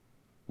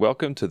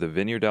Welcome to the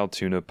Vineyard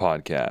Altoona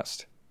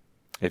podcast.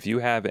 If you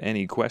have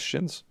any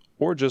questions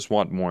or just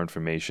want more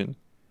information,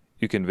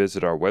 you can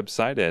visit our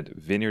website at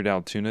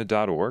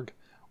vineyardaltoona.org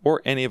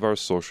or any of our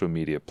social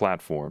media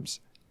platforms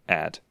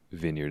at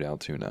Vineyard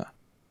Altoona.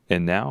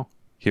 And now,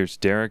 here's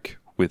Derek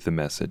with the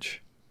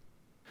message.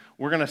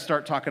 We're going to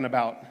start talking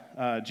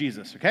about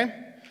Jesus, okay?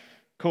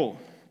 Cool.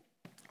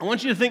 I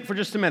want you to think for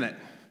just a minute,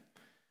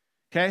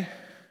 okay?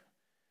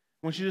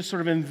 I want you to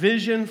sort of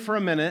envision for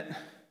a minute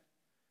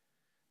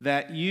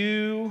that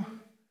you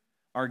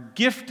are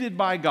gifted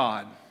by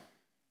God.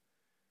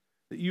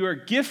 That you are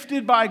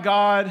gifted by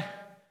God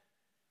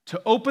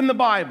to open the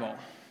Bible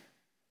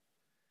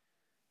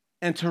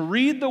and to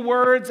read the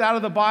words out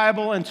of the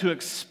Bible and to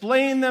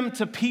explain them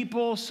to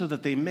people so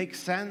that they make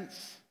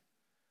sense.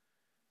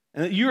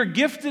 And that you are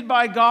gifted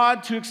by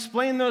God to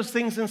explain those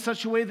things in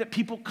such a way that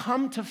people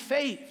come to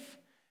faith.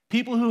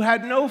 People who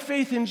had no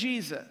faith in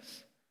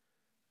Jesus,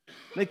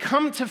 they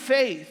come to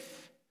faith.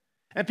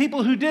 And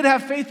people who did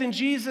have faith in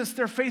Jesus,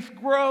 their faith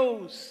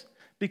grows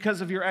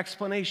because of your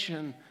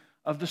explanation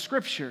of the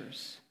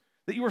Scriptures.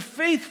 That you were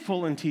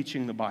faithful in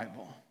teaching the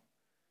Bible.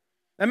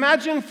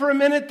 Imagine for a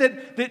minute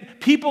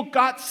that people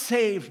got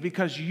saved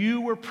because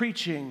you were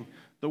preaching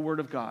the Word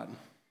of God.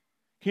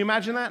 Can you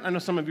imagine that? I know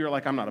some of you are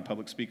like, I'm not a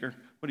public speaker.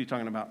 What are you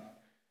talking about?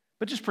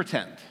 But just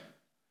pretend,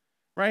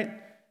 right?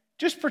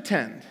 Just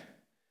pretend.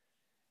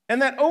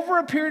 And that over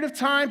a period of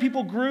time,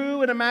 people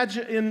grew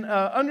in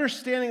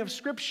understanding of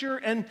Scripture,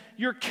 and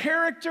your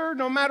character,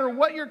 no matter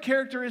what your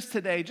character is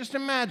today, just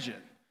imagine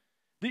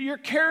that your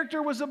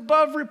character was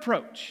above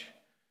reproach.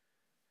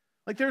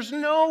 Like there's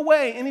no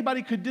way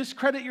anybody could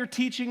discredit your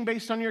teaching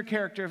based on your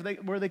character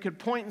where they could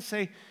point and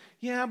say,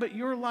 yeah, but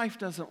your life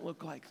doesn't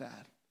look like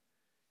that.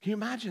 Can you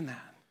imagine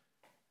that?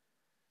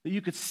 That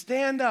you could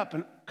stand up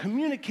and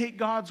communicate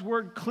God's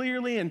word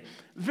clearly, and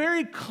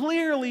very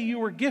clearly you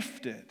were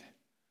gifted.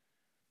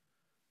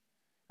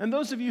 And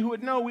those of you who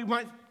would know, we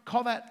might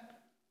call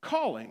that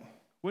calling,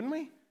 wouldn't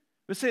we?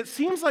 We'd say it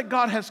seems like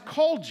God has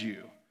called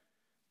you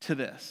to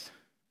this,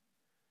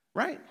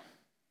 right?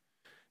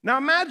 Now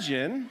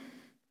imagine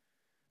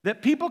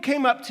that people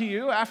came up to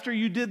you after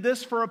you did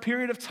this for a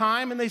period of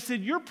time and they said,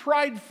 you're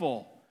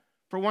prideful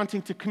for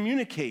wanting to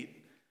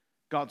communicate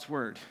God's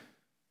word.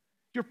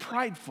 You're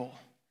prideful.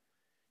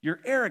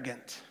 You're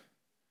arrogant.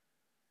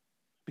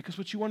 Because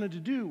what you wanted to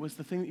do was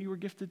the thing that you were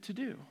gifted to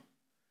do.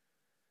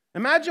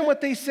 Imagine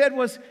what they said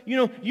was,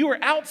 you are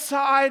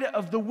outside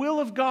of the will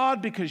of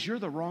God because you're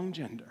the wrong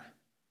gender.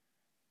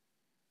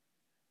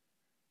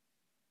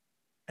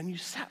 And you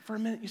sat for a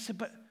minute, you said,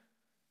 but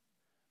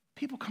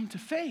people come to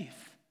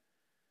faith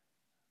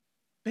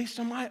based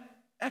on my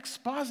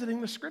expositing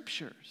the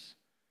Scriptures.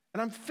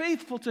 And I'm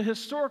faithful to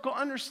historical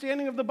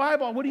understanding of the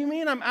Bible. What do you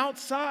mean I'm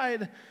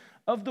outside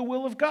of the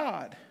will of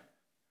God?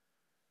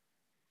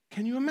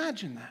 Can you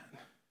imagine that?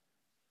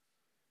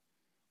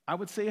 I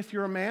would say if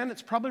you're a man,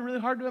 it's probably really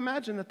hard to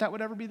imagine that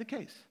would ever be the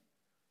case.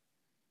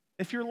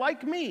 If you're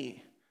like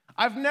me,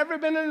 I've never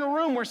been in a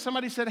room where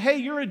somebody said, hey,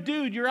 you're a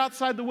dude, you're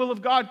outside the will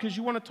of God because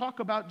you want to talk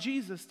about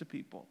Jesus to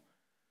people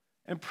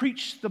and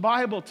preach the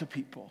Bible to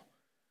people.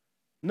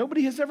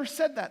 Nobody has ever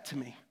said that to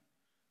me.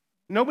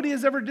 Nobody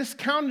has ever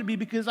discounted me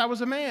because I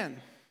was a man.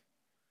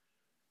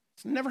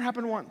 It's never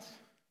happened once.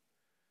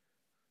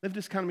 They've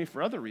discounted me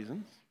for other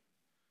reasons,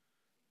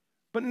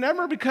 but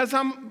never because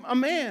I'm a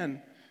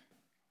man.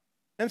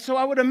 And so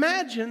I would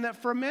imagine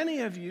that for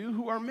many of you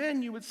who are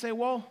men, you would say,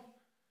 well,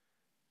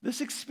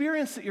 this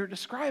experience that you're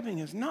describing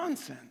is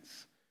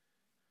nonsense.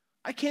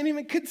 I can't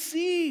even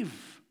conceive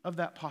of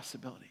that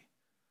possibility.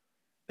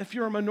 If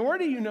you're a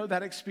minority, you know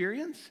that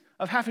experience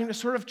of having to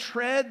sort of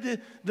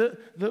tread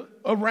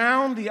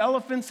around the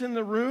elephants in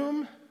the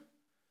room,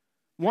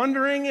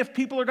 wondering if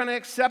people are going to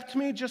accept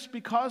me just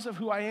because of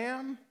who I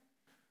am.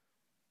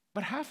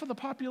 But half of the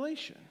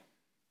population,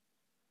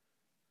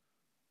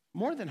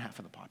 more than half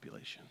of the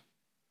population,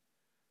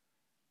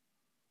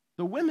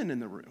 the women in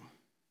the room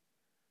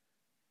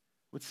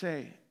would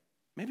say,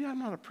 maybe I'm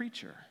not a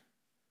preacher,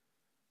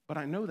 but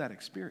I know that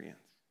experience.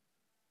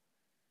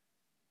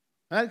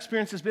 That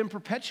experience has been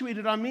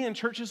perpetuated on me in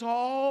churches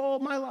all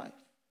my life,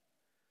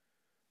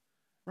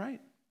 right?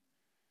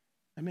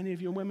 And many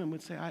of you women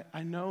would say,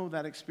 I know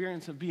that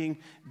experience of being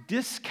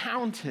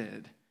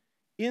discounted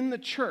in the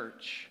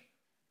church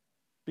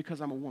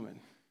because I'm a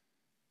woman.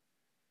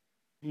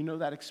 You know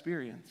that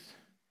experience.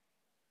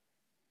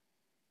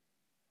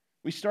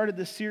 We started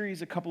this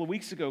series a couple of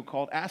weeks ago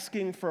called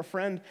Asking for a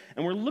Friend,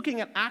 and we're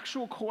looking at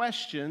actual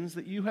questions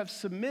that you have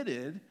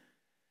submitted.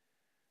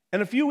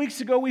 And a few weeks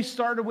ago, we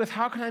started with,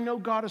 how can I know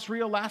God is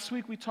real? Last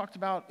week, we talked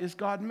about, is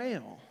God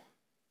male?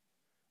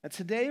 And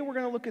today, we're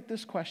going to look at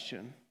this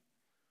question.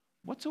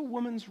 What's a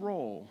woman's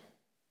role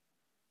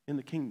in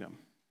the kingdom?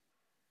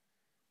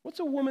 What's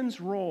a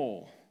woman's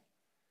role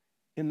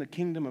in the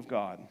kingdom of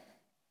God?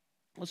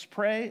 Let's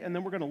pray, and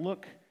then we're going to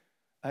look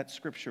at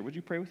Scripture. Would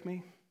you pray with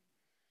me?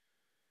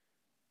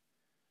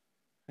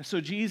 And so,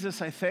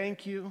 Jesus, I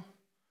thank you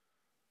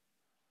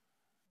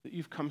that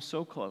you've come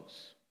so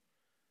close.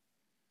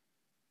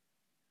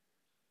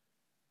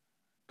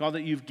 God,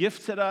 that you've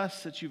gifted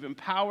us, that you've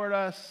empowered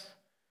us,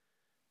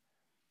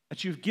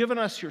 that you've given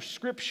us your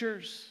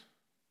scriptures,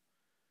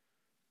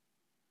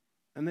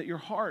 and that your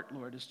heart,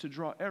 Lord, is to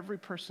draw every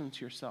person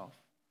to yourself.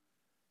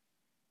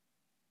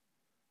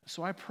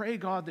 So I pray,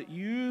 God, that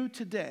you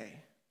today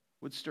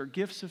would stir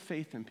gifts of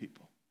faith in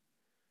people.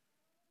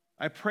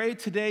 I pray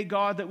today,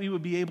 God, that we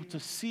would be able to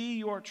see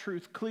your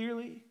truth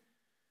clearly.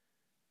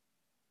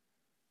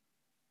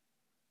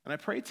 And I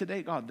pray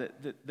today, God,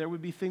 that there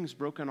would be things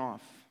broken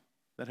off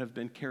that have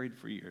been carried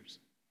for years.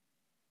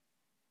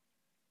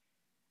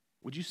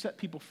 Would you set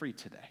people free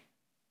today?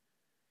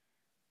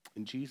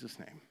 In Jesus'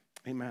 name,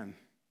 amen.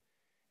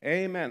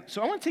 Amen.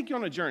 So I want to take you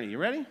on a journey. You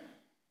ready?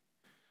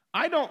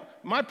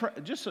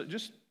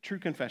 Just true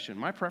confession,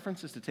 my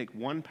preference is to take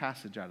one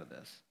passage out of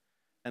this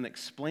and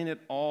explain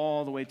it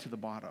all the way to the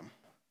bottom.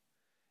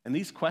 And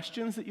these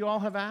questions that you all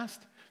have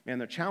asked, man,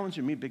 they're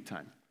challenging me big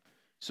time.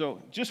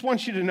 So just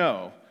want you to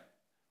know,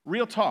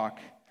 real talk,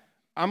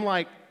 I'm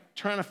like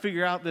trying to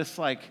figure out this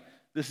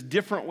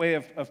different way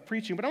of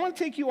preaching. But I want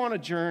to take you on a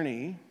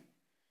journey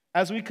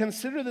as we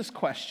consider this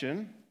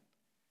question.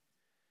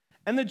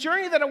 And the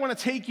journey that I want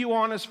to take you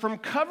on is from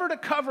cover to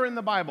cover in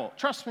the Bible.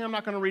 Trust me, I'm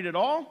not going to read it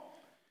all.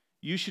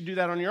 You should do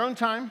that on your own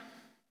time.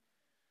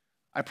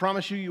 I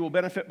promise you will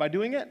benefit by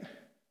doing it.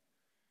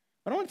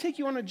 But I want to take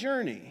you on a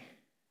journey.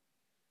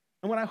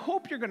 And what I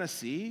hope you're going to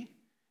see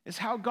is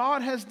how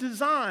God has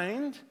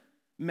designed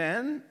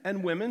men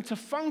and women to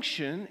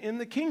function in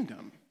the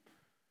kingdom.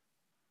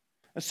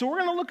 And so we're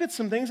going to look at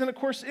some things. And of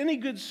course, any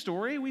good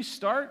story, we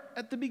start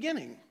at the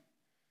beginning.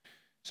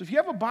 So if you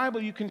have a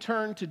Bible, you can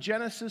turn to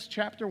Genesis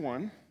chapter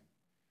 1.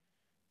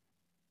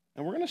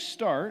 And we're going to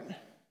start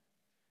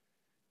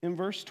in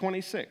verse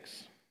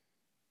 26.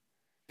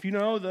 If you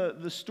know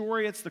the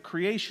story, it's the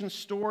creation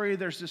story.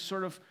 There's this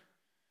sort of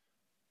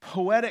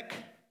poetic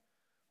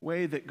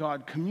way that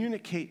God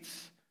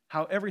communicates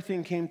how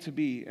everything came to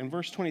be. And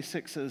verse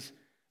 26 says,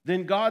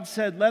 "Then God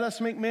said, 'Let us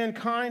make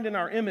mankind in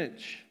our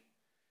image,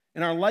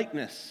 in our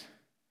likeness,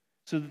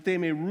 so that they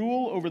may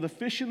rule over the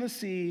fish in the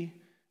sea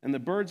and the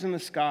birds in the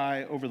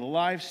sky, over the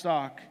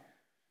livestock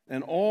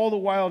and all the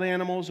wild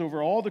animals,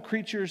 over all the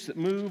creatures that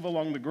move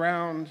along the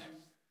ground.'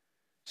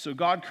 So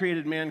God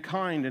created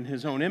mankind in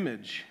his own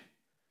image.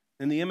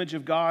 In the image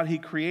of God, he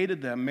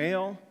created them,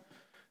 male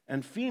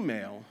and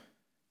female,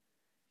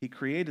 he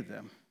created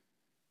them.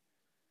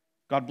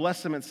 God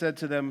blessed them and said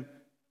to them,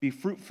 'Be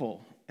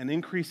fruitful and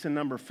increase in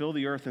number, fill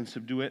the earth and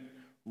subdue it.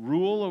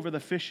 Rule over the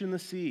fish in the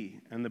sea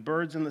and the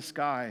birds in the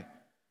sky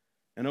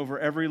and over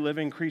every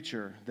living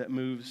creature that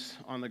moves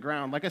on the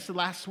ground.'" Like I said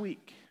last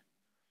week,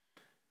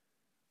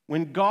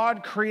 when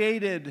God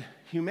created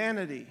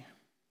humanity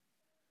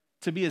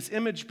to be his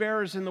image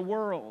bearers in the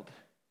world,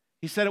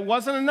 he said it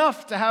wasn't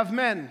enough to have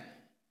men.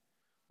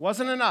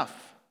 Wasn't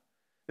enough.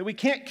 That we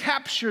can't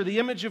capture the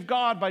image of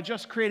God by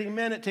just creating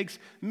men. It takes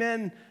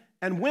men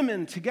and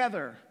women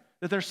together.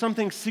 That there's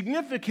something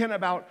significant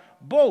about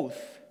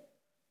both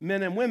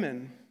men and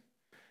women.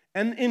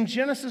 And in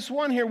Genesis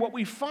 1 here, what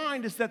we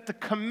find is that the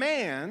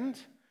command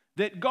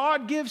that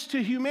God gives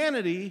to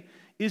humanity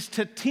is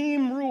to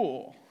team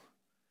rule.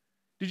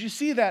 Did you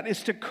see that?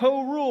 It's to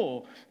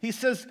co-rule. He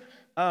says,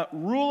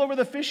 rule over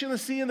the fish in the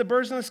sea and the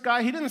birds in the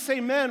sky. He didn't say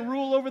men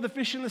rule over the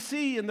fish in the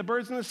sea and the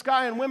birds in the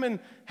sky and women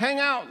hang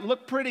out and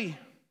look pretty.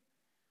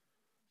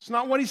 It's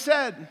not what he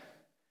said.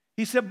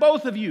 He said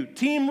both of you,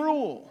 team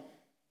rule.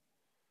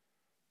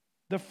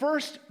 The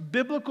first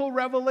biblical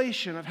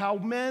revelation of how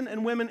men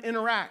and women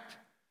interact,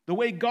 the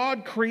way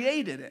God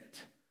created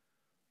it,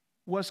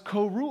 was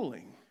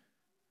co-ruling,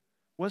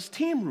 was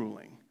team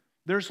ruling.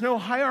 There's no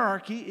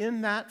hierarchy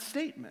in that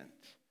statement.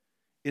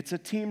 It's a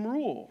team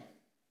rule.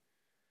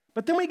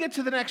 But then we get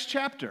to the next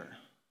chapter,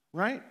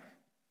 right?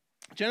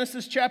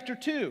 Genesis chapter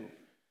 2.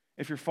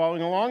 If you're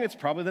following along, it's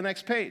probably the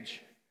next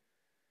page.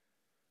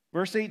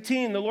 Verse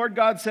 18, "The Lord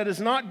God said, 'It's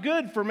not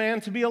good for man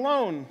to be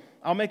alone.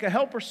 I'll make a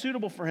helper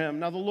suitable for him.'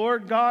 Now the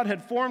Lord God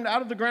had formed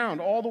out of the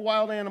ground all the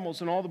wild animals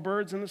and all the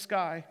birds in the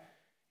sky.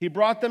 He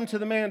brought them to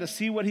the man to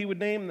see what he would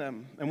name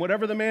them. And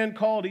whatever the man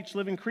called each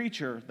living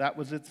creature, that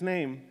was its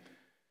name.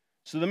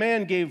 So the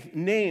man gave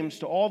names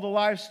to all the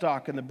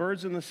livestock and the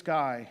birds in the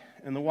sky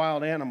and the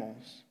wild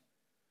animals.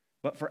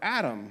 But for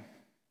Adam,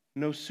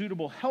 no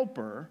suitable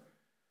helper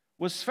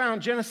was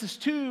found." Genesis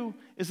 2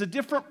 is a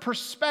different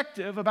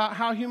perspective about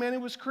how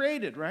humanity was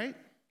created, right?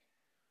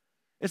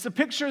 It's a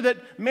picture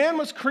that man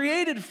was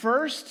created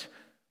first,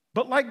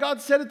 but like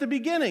God said at the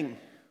beginning,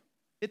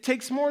 it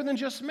takes more than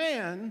just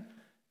man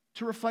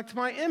to reflect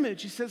my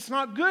image. He said it's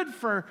not good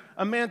for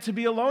a man to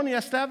be alone. He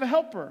has to have a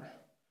helper.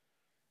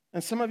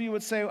 And some of you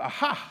would say,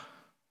 aha,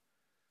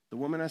 the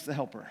woman has the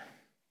helper.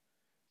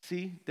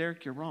 See,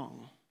 Derek, you're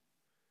wrong.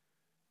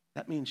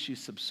 That means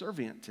she's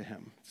subservient to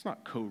him. It's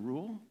not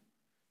co-rule.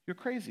 You're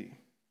crazy.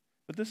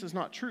 But this is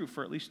not true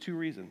for at least two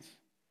reasons.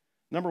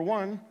 Number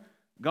one,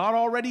 God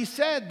already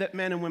said that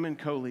men and women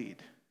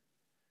co-lead.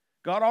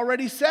 God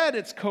already said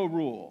it's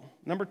co-rule.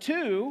 Number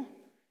two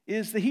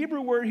is the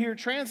Hebrew word here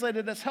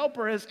translated as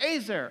helper is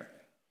ezer.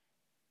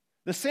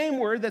 The same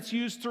word that's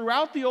used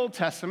throughout the Old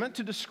Testament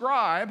to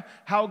describe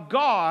how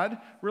God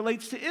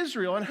relates to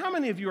Israel. And how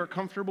many of you are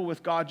comfortable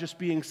with God just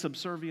being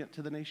subservient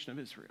to the nation of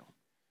Israel?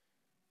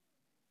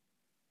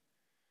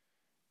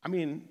 I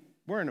mean,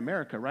 we're in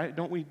America, right?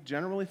 Don't we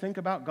generally think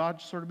about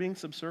God sort of being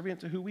subservient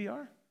to who we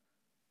are?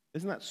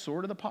 Isn't that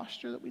sort of the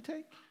posture that we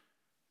take?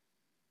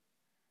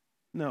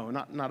 No,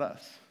 not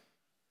us.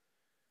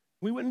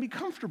 We wouldn't be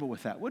comfortable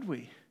with that, would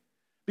we?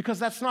 Because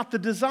that's not the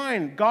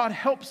design. God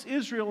helps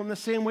Israel in the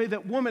same way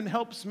that woman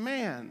helps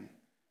man.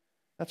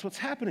 That's what's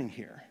happening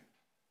here.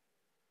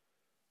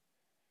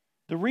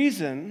 The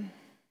reason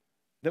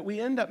that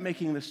we end up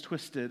making this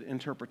twisted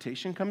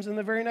interpretation comes in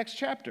the very next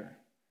chapter,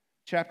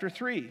 chapter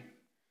 3.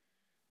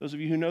 Those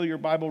of you who know your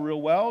Bible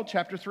real well,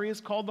 chapter 3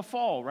 is called the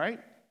fall, right?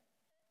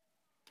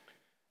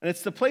 And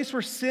it's the place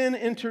where sin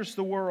enters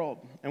the world.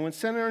 And when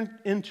sin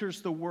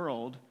enters the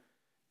world,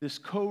 this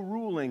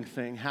co-ruling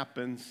thing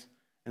happens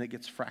and it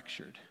gets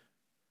fractured.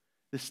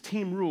 This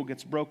team rule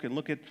gets broken.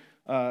 Look at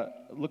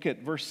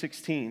verse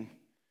 16.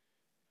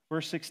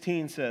 Verse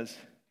 16 says,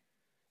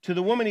 "To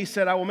the woman he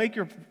said, I will make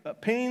your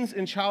pains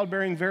in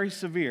childbearing very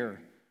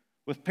severe.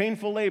 With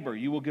painful labor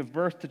you will give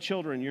birth to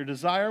children. Your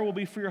desire will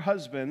be for your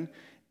husband,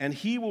 and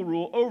he will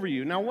rule over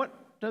you." Now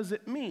what does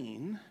it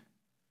mean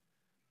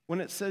when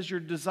it says your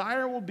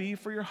desire will be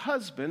for your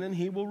husband and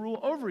he will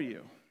rule over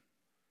you?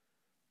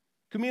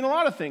 Could mean a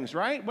lot of things,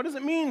 right? What does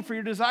it mean for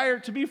your desire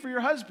to be for your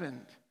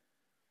husband?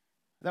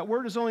 That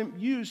word is only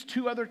used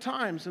 2 other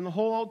times in the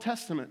whole Old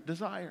Testament,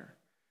 desire.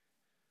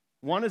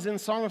 One is in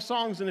Song of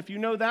Songs, and if you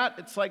know that,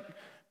 it's like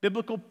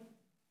biblical,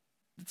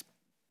 it's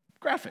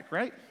graphic,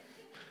 right?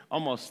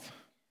 Almost,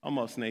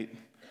 Nate.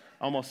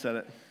 Almost said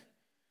it.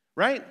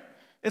 Right?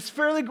 It's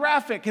fairly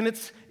graphic, and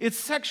it's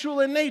sexual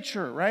in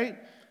nature, right?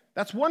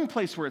 That's one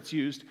place where it's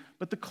used.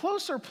 But the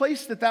closer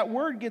place that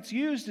word gets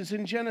used is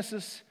in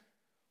Genesis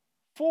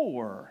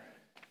 4,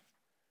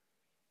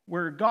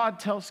 where God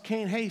tells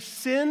Cain, hey,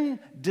 sin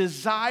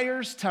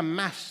desires to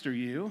master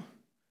you,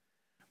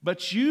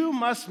 but you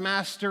must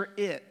master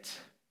it.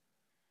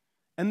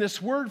 And this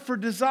word for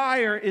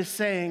desire is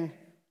saying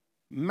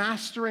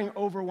mastering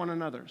over one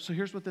another. So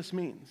here's what this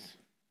means.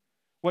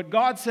 What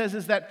God says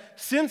is that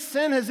since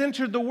sin has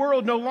entered the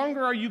world, no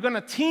longer are you going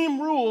to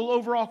team rule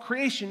over all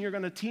creation. You're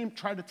going to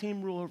try to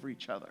team rule over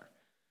each other.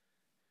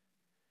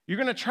 You're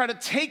going to try to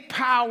take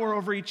power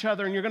over each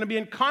other, and you're going to be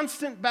in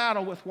constant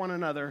battle with one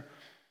another.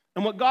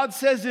 And what God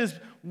says is,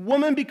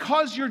 woman,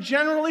 because you're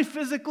generally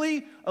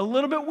physically a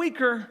little bit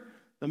weaker,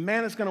 the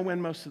man is going to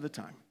win most of the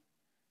time.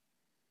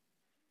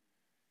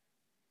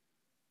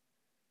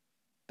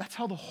 That's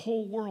how the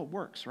whole world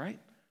works, right?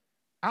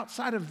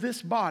 Outside of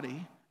this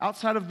body,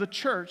 outside of the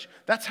church,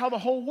 that's how the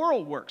whole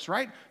world works,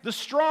 right? The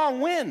strong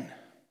win.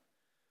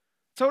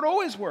 So it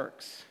always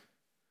works.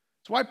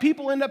 It's why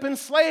people end up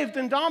enslaved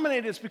and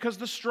dominated. It's because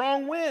the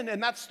strong win,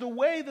 and that's the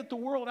way that the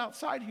world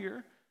outside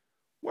here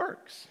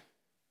works.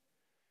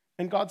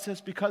 And God says,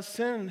 because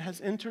sin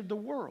has entered the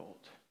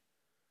world,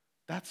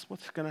 that's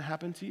what's going to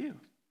happen to you.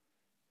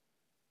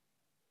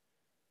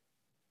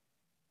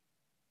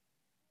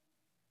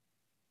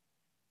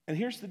 And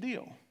here's the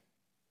deal.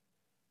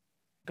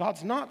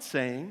 God's not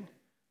saying,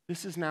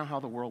 this is now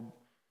how the world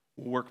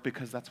will work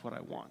because that's what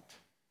I want.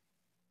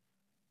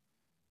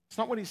 It's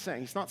not what he's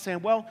saying. He's not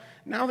saying, well,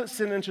 now that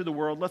sin entered the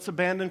world, let's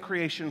abandon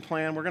creation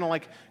plan. We're going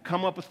to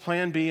come up with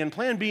plan B. And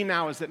plan B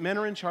now is that men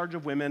are in charge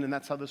of women, and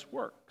that's how this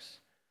works.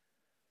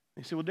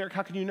 And you say, well, Derek,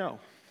 how can you know?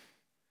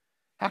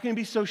 How can you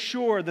be so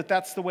sure that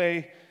that's the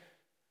way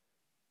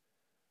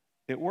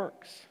it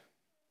works?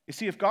 You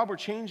see, if God were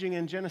changing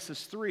in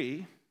Genesis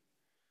 3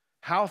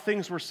 how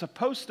things were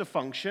supposed to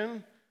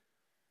function,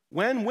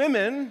 when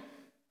women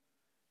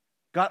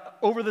got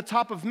over the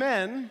top of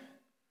men,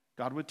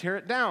 God would tear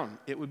it down.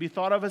 It would be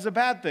thought of as a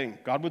bad thing.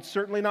 God would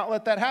certainly not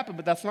let that happen,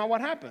 but that's not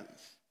what happens.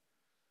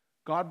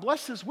 God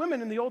blesses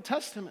women in the Old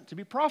Testament to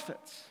be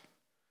prophets.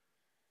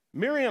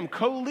 Miriam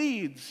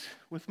co-leads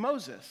with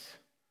Moses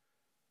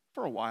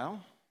for a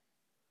while,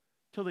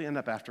 till they end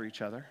up after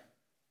each other.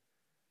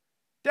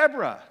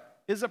 Deborah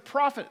is a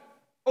prophet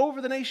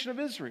over the nation of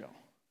Israel.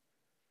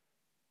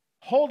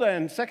 Huldah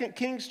in 2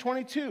 Kings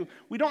 22.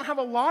 We don't have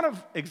a lot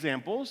of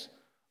examples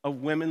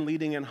of women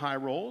leading in high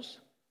roles,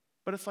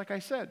 but it's like I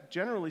said,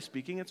 generally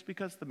speaking, it's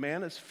because the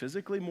man is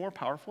physically more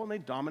powerful and they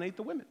dominate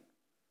the women.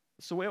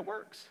 That's the way it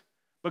works.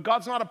 But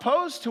God's not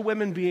opposed to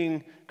women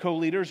being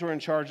co-leaders or in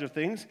charge of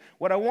things.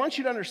 What I want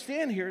you to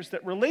understand here is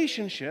that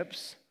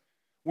relationships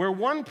where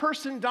one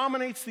person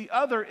dominates the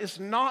other is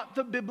not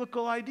the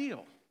biblical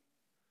ideal.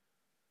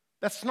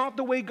 That's not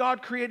the way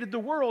God created the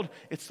world.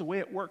 It's the way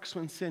it works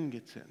when sin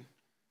gets in.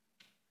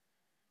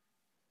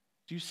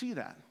 Do you see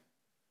that?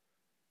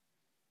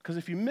 Because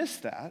if you miss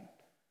that,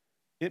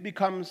 it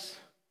becomes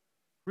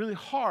really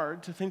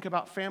hard to think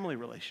about family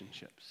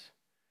relationships.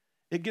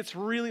 It gets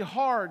really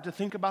hard to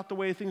think about the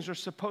way things are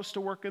supposed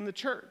to work in the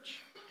church.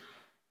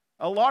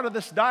 A lot of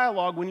this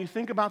dialogue, when you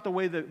think about the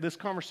way that this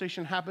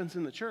conversation happens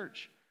in the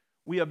church,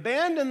 we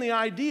abandon the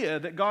idea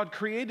that God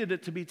created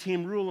it to be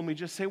team rule, and we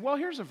just say, well,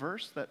 here's a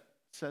verse that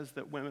says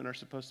that women are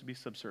supposed to be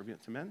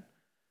subservient to men.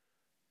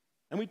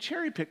 And we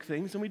cherry pick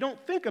things and we don't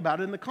think about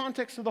it in the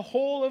context of the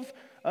whole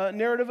of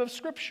narrative of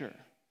Scripture.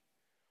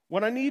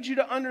 What I need you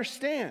to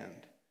understand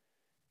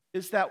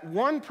is that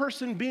one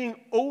person being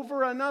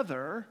over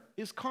another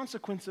is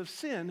consequence of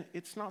sin.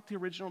 It's not the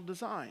original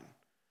design.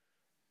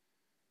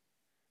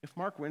 If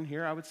Mark were in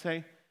here, I would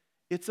say,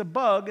 it's a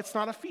bug, it's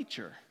not a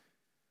feature.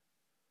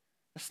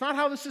 That's not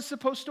how this is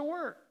supposed to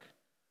work.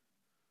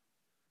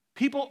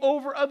 People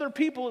over other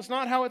people is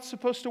not how it's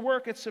supposed to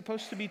work. It's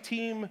supposed to be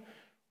team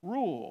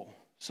rule.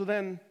 So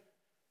then,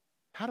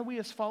 how do we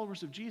as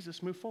followers of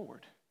Jesus move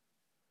forward?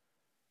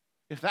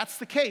 If that's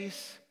the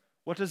case,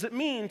 what does it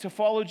mean to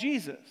follow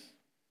Jesus?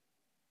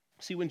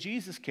 See, when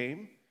Jesus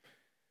came,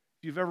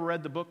 if you've ever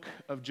read the book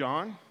of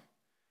John,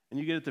 and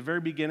you get at the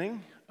very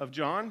beginning of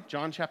John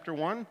chapter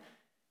 1,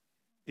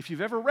 if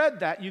you've ever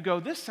read that, you go,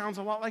 this sounds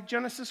a lot like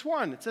Genesis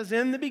 1. It says,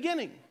 in the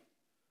beginning.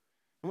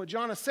 And what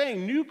John is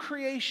saying, new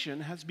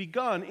creation has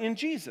begun in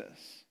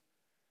Jesus.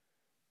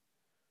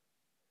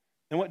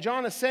 And what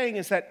John is saying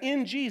is that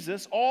in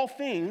Jesus, all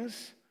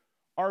things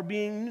are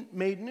being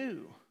made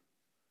new.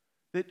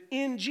 That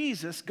in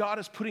Jesus, God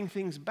is putting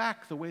things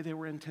back the way they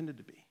were intended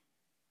to be.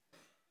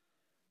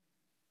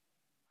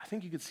 I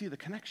think you could see the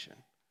connection.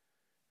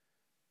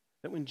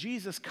 That when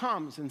Jesus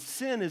comes and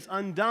sin is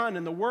undone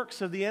and the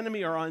works of the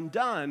enemy are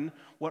undone,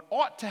 what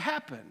ought to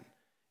happen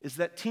is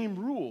that team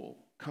rule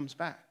comes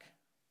back.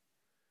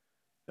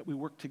 That we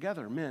work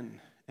together,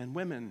 men and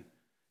women,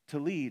 to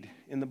lead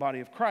in the body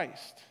of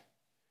Christ.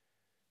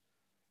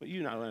 But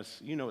you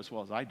know as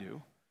well as I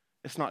do,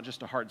 it's not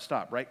just a hard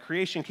stop, right?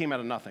 Creation came out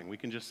of nothing. We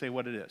can just say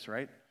what it is,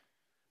 right?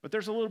 But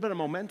there's a little bit of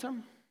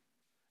momentum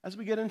as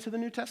we get into the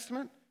New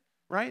Testament,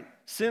 right?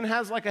 Sin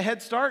has like a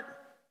head start.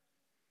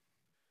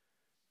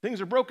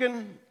 Things are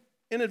broken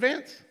in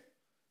advance.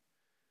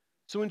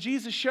 So when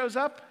Jesus shows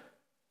up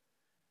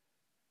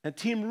and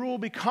team rule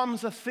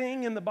becomes a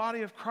thing in the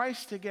body of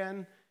Christ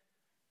again,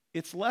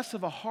 it's less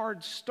of a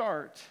hard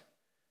start.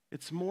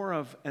 It's more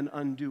of an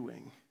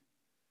undoing.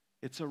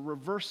 It's a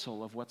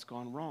reversal of what's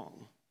gone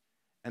wrong.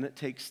 And it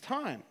takes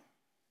time.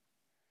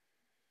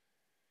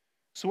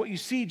 So what you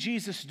see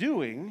Jesus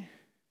doing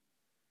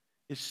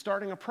is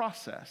starting a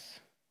process.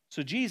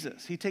 So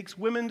Jesus, he takes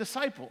women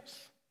disciples.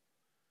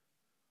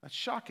 That's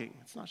shocking.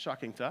 It's not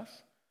shocking to us.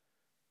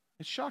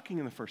 It's shocking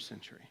in the first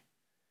century.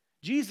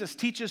 Jesus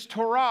teaches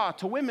Torah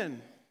to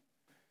women.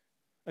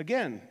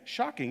 Again,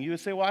 shocking. You would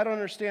say, well, I don't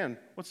understand.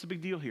 What's the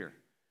big deal here?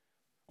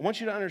 I want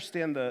you to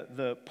understand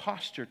the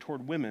posture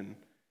toward women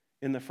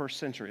in the first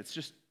century. It's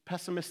just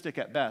pessimistic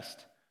at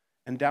best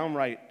and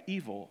downright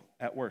evil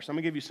at worst. I'm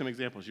going to give you some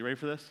examples. You ready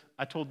for this?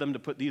 I told them to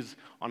put these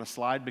on a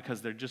slide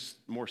because they're just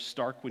more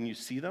stark when you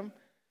see them.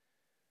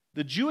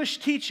 The Jewish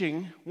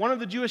teaching, one of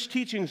the Jewish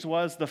teachings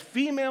was the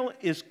female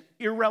is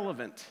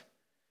irrelevant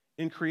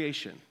in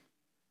creation.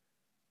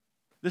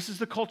 This is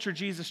the culture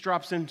Jesus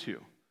drops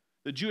into.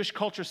 The Jewish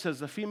culture says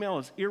the female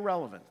is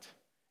irrelevant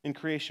in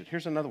creation.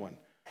 Here's another one.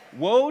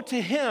 Woe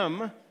to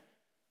him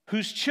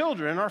whose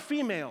children are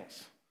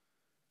females.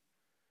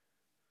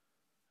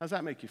 How does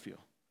that make you feel?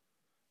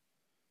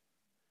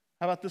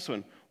 How about this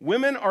one?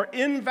 Women are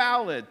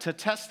invalid to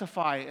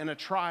testify in a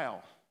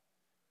trial.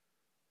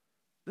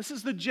 This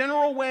is the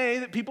general way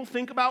that people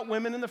think about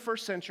women in the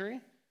first century.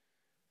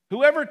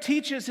 Whoever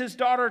teaches his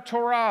daughter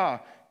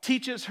Torah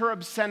teaches her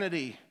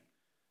obscenity.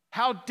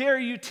 How dare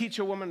you teach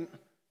a woman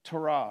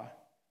Torah?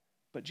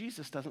 But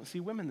Jesus doesn't see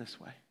women this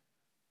way.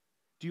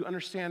 Do you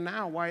understand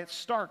now why it's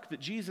stark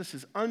that Jesus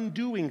is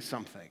undoing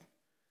something?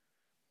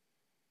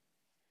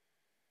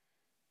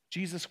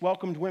 Jesus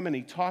welcomed women,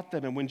 he taught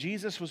them, and when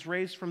Jesus was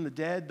raised from the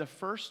dead, the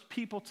first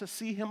people to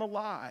see him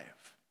alive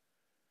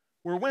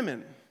were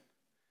women.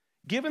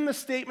 Given the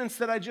statements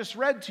that I just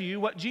read to you,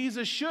 what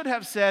Jesus should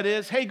have said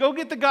is, hey, go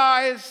get the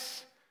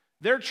guys.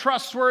 They're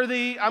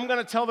trustworthy. I'm going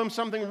to tell them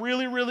something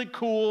really, really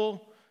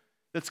cool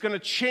that's going to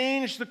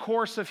change the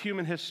course of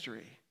human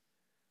history.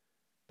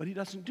 But he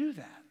doesn't do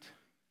that.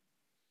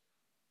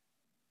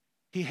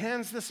 He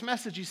hands this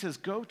message. He says,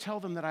 go tell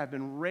them that I've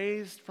been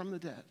raised from the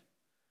dead.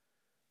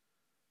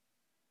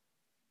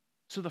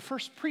 So the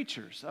first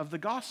preachers of the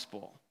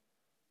gospel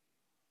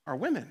are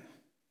women.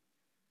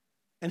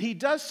 And he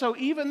does so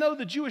even though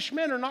the Jewish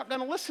men are not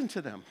going to listen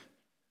to them.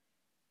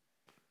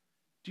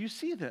 Do you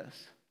see this?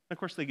 And of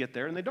course, they get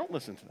there and they don't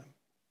listen to them.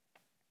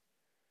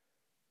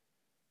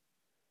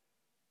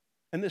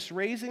 And this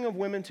raising of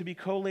women to be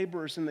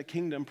co-laborers in the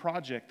kingdom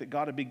project that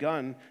God had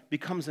begun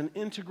becomes an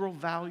integral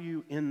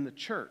value in the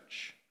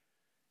church.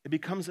 It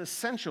becomes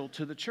essential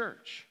to the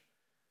church.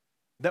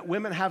 That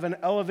women have an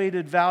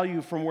elevated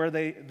value from where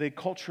they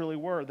culturally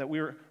were, that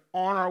we're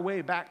on our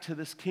way back to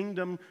this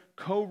kingdom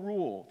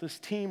co-rule, this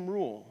team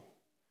rule.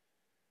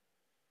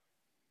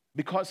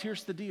 Because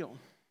here's the deal.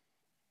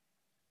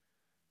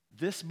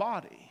 This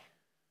body,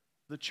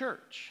 the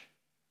church,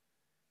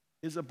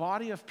 is a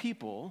body of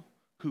people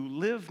who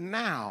live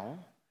now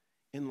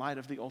in light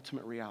of the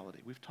ultimate reality.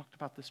 We've talked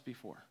about this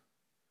before.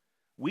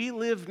 We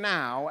live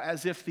now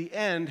as if the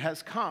end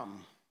has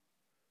come.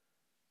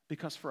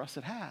 because for us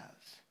it has.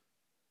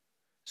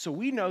 So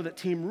we know that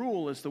team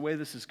rule is the way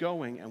this is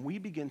going, and we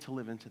begin to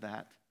live into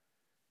that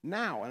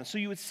now. And so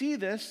you would see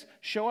this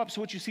show up.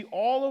 So what you see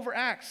all over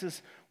Acts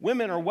is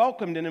women are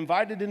welcomed and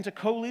invited into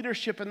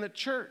co-leadership in the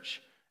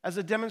church as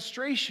a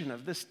demonstration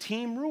of this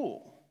team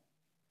rule.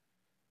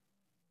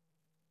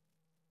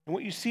 And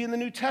what you see in the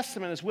New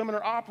Testament is women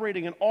are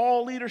operating in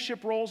all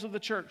leadership roles of the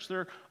church.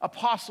 They're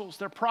apostles,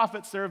 they're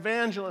prophets, they're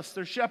evangelists,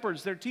 they're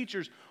shepherds, they're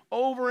teachers.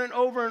 Over and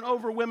over and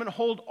over, women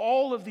hold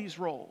all of these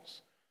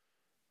roles.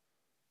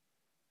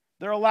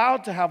 They're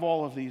allowed to have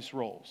all of these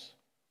roles.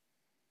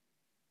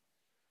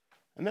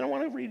 And then I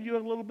want to read you a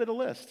little bit of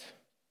list,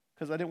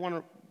 because I didn't want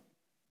to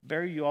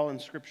bury you all in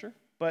Scripture.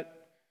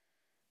 But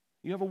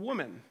you have a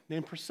woman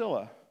named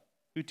Priscilla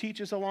who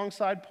teaches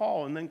alongside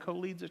Paul and then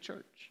co-leads a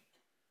church.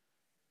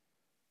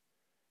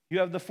 You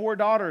have the 4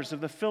 daughters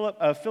of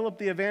Philip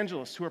the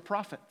evangelist who are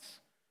prophets.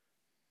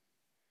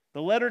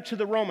 The letter to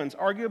the Romans,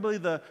 arguably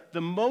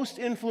the most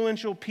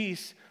influential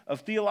piece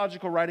of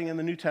theological writing in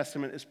the New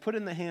Testament, is put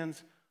in the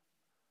hands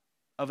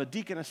of a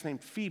deaconess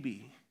named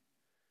Phoebe,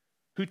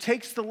 who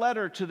takes the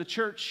letter to the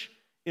church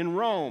in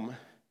Rome,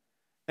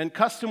 and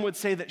custom would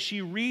say that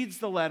she reads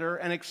the letter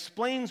and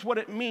explains what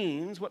it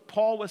means, what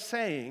Paul was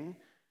saying,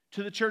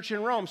 to the church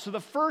in Rome. So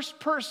the first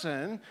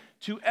person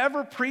to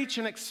ever preach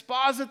and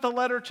exposit the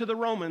letter to the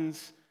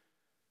Romans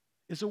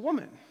is a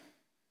woman.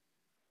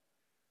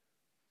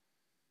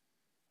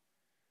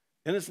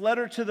 In his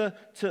letter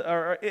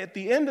at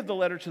the end of the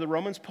letter to the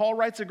Romans, Paul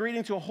writes a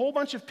greeting to a whole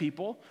bunch of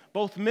people,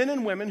 both men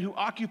and women, who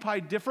occupy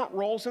different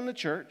roles in the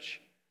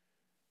church.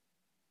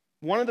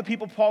 One of the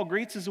people Paul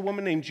greets is a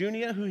woman named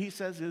Junia, who he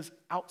says is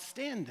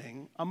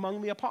outstanding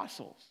among the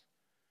apostles,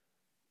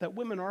 that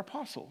women are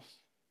apostles.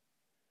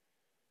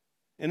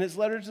 In his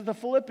letter to the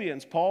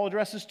Philippians, Paul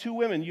addresses 2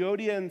 women,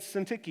 Euodia and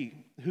Syntyche,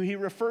 who he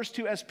refers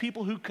to as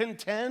people who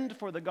contend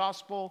for the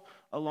gospel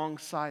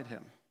alongside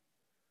him.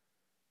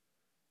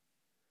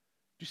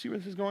 Do you see where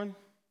this is going?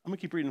 I'm going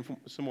to keep reading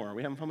some more. Are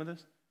we having fun with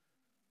this?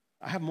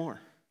 I have more.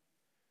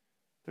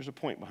 There's a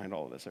point behind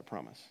all of this, I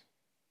promise.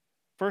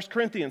 1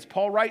 Corinthians,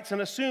 Paul writes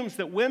and assumes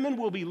that women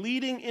will be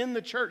leading in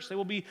the church. They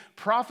will be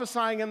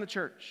prophesying in the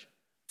church.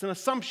 It's an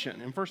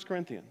assumption in 1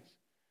 Corinthians.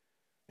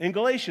 In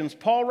Galatians,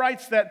 Paul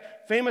writes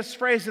that famous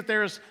phrase that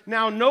there's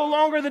now no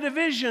longer the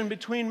division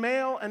between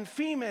male and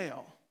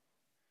female,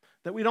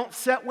 that we don't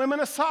set women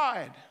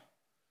aside,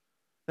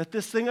 that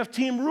this thing of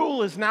team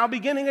rule is now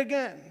beginning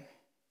again.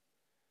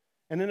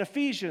 And in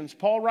Ephesians,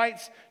 Paul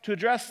writes to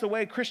address the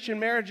way Christian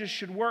marriages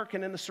should work,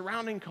 and in the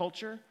surrounding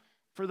culture,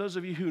 for those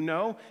of you who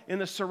know, in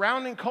the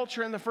surrounding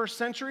culture in the first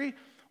century,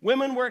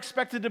 women were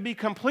expected to be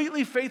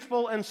completely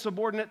faithful and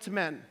subordinate to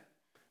men.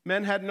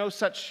 Men had no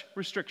such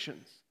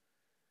restrictions.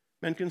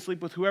 Men can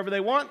sleep with whoever they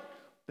want.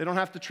 They don't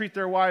have to treat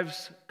their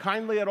wives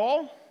kindly at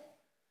all.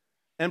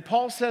 And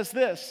Paul says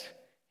this.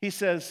 He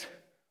says,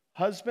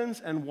 husbands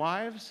and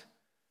wives,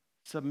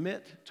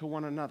 submit to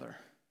one another.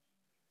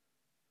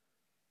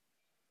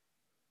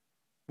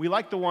 We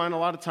like the one a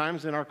lot of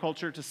times in our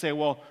culture to say,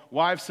 well,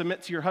 wives,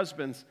 submit to your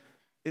husbands.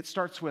 It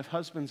starts with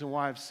husbands and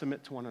wives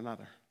submit to one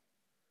another.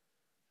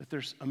 That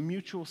there's a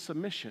mutual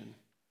submission.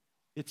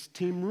 It's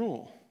team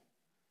rule.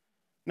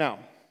 Now,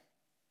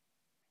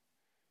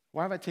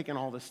 why have I taken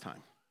all this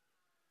time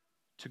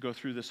to go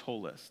through this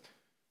whole list?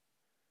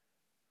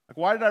 Like,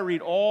 why did I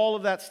read all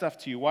of that stuff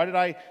to you? Why did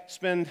I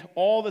spend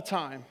all the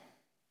time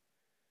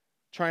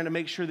trying to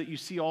make sure that you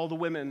see all the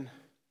women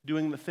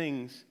doing the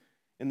things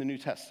in the New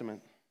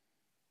Testament?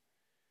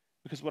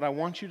 Because what I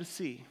want you to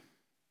see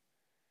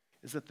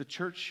is that the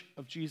Church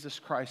of Jesus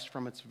Christ,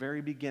 from its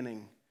very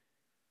beginning,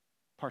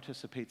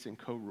 participates in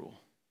co-rule.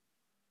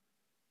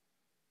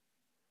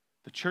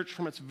 The church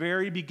from its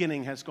very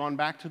beginning has gone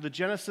back to the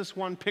Genesis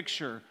 1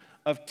 picture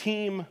of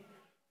team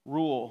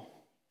rule.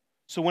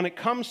 So when it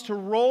comes to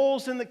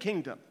roles in the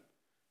kingdom,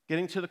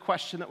 getting to the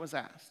question that was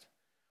asked,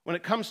 when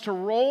it comes to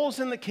roles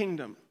in the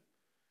kingdom,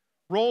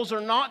 roles are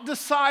not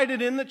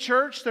decided in the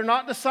church, they're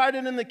not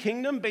decided in the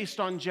kingdom based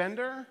on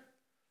gender.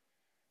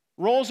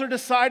 Roles are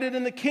decided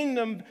in the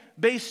kingdom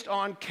based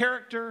on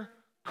character,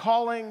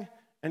 calling,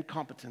 and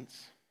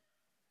competence.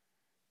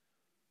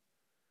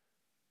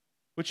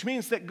 Which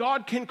means that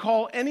God can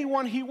call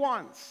anyone he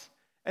wants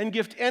and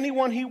gift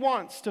anyone he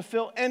wants to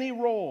fill any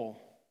role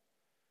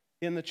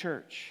in the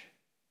church.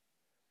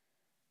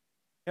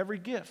 Every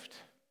gift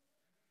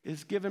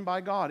is given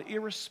by God,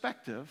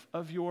 irrespective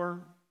of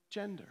your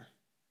gender.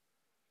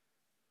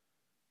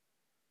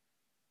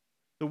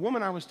 The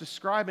woman I was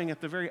describing at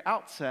the very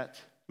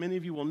outset, many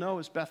of you will know,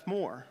 is Beth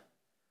Moore,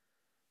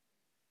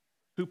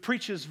 who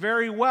preaches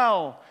very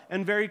well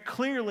and very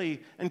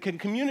clearly and can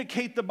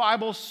communicate the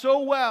Bible so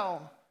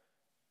well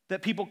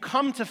that people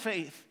come to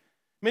faith.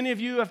 Many of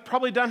you have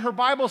probably done her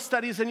Bible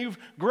studies and you've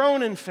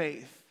grown in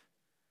faith.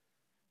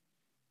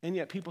 And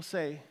yet people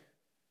say,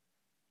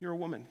 you're a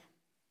woman.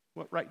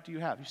 What right do you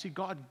have? You see,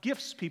 God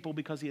gifts people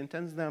because he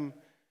intends them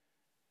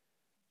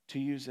to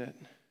use it.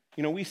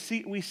 You know, we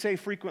say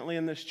frequently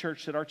in this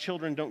church that our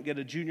children don't get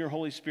a junior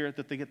Holy Spirit,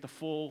 that they get the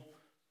full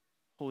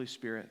Holy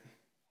Spirit.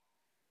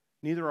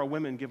 Neither are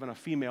women given a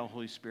female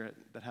Holy Spirit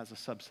that has a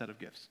subset of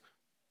gifts.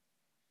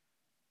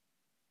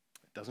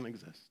 It doesn't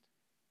exist.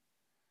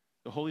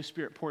 The Holy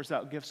Spirit pours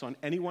out gifts on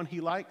anyone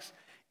he likes,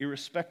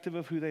 irrespective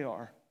of who they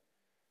are.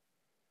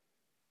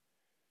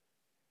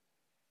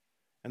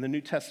 And the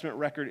New Testament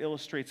record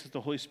illustrates that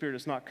the Holy Spirit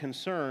is not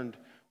concerned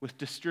with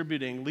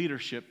distributing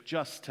leadership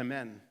just to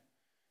men.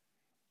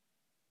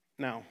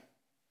 Now,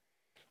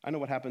 I know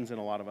what happens in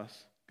a lot of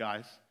us,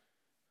 guys.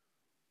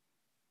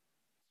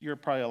 You're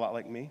probably a lot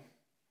like me.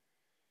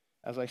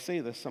 As I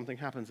say this, something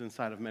happens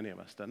inside of many of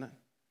us, doesn't it?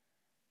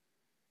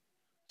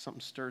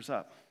 Something stirs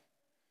up.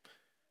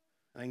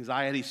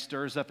 Anxiety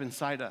stirs up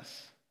inside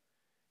us.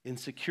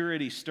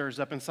 Insecurity stirs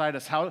up inside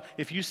us.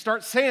 If you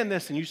start saying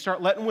this and you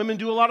start letting women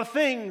do a lot of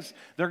things,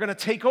 they're going to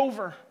take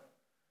over.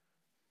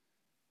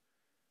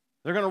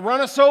 They're going to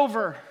run us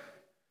over.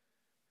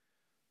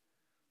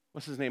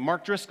 What's his name?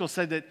 Mark Driscoll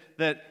said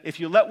that if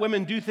you let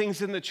women do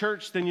things in the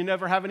church, then you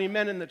never have any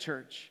men in the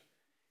church.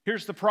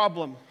 Here's the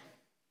problem.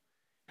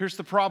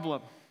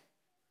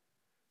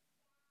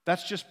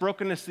 That's just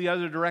brokenness the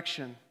other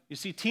direction. You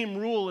see, team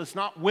rule is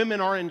not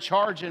women are in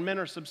charge and men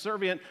are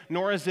subservient,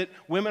 nor is it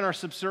women are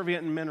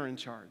subservient and men are in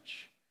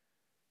charge.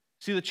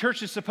 See, the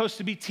church is supposed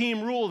to be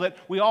team rule, that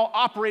we all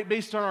operate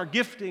based on our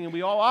gifting and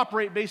we all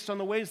operate based on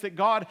the ways that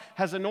God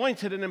has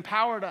anointed and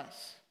empowered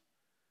us.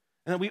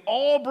 And that we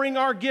all bring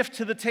our gift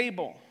to the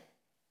table.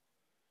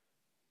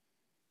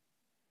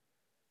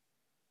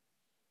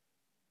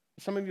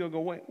 Some of you will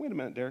go, wait a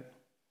minute, Derek.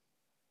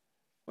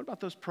 What about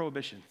those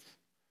prohibitions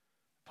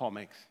Paul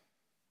makes?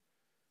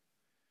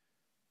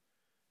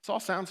 This all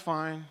sounds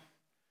fine.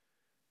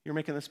 You're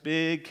making this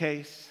big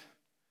case.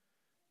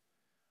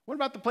 What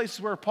about the places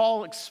where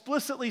Paul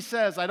explicitly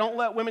says, I don't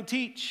let women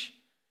teach?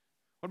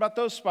 What about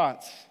those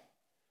spots?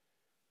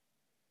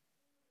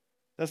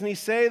 Doesn't he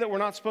say that we're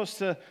not supposed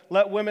to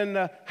let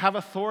women have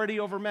authority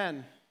over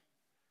men?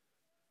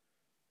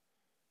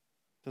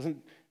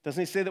 Doesn't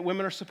he say that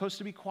women are supposed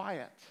to be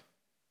quiet?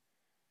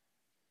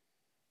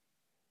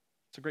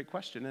 It's a great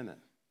question, isn't it?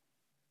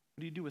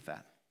 What do you do with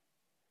that?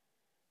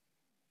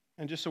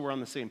 And just so we're on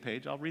the same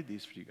page, I'll read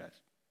these for you guys.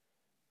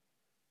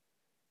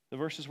 The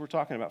verses we're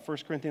talking about, 1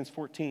 Corinthians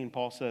 14,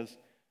 Paul says,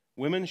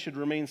 women should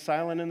remain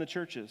silent in the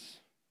churches.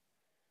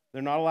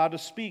 They're not allowed to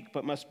speak,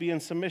 but must be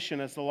in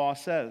submission, as the law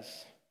says.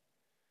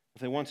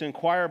 If they want to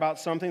inquire about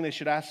something, they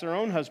should ask their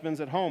own husbands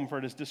at home, for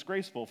it is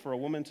disgraceful for a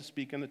woman to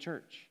speak in the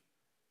church.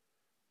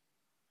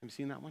 Have you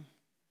seen that one?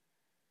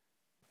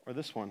 Or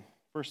this one,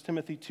 1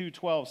 Timothy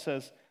 2:12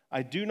 says,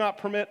 I do not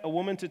permit a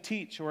woman to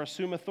teach or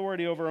assume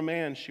authority over a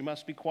man. She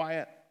must be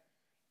quiet.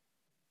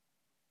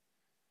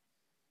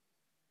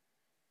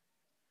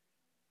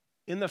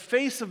 In the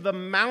face of the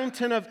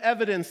mountain of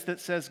evidence that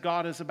says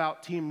God is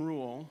about team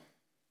rule,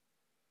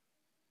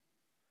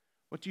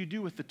 what do you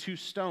do with the two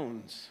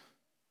stones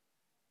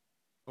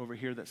over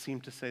here that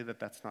seem to say that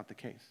that's not the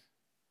case?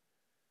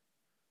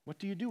 What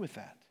do you do with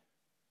that?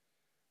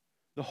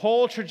 The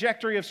whole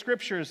trajectory of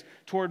scriptures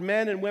toward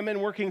men and women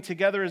working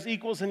together as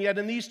equals, and yet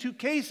in these two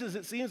cases,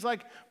 it seems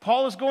like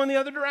Paul is going the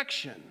other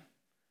direction.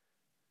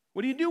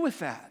 What do you do with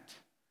that?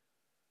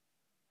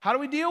 How do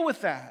we deal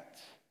with that?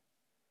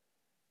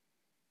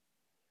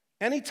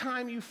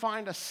 Anytime you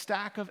find a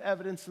stack of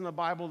evidence in the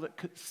Bible that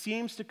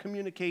seems to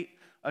communicate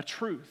a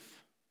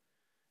truth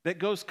that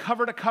goes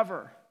cover to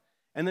cover,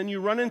 and then you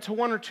run into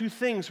one or two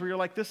things where you're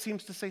like, this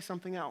seems to say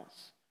something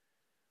else.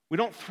 We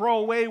don't throw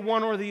away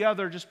one or the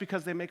other just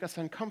because they make us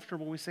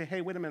uncomfortable. We say,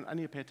 hey, wait a minute, I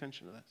need to pay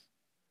attention to this.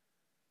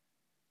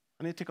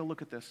 I need to take a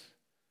look at this.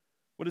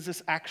 What is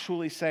this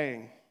actually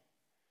saying?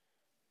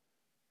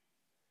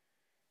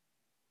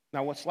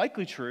 Now, what's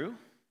likely true,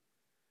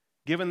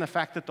 given the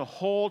fact that the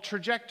whole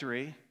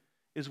trajectory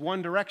is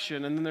one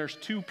direction and then there's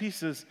two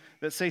pieces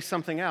that say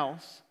something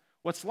else,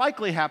 what's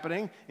likely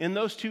happening in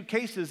those two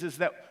cases is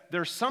that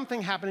there's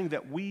something happening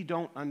that we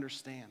don't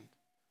understand.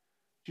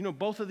 Do you know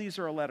both of these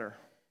are a letter?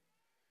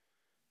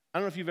 I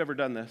don't know if you've ever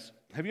done this.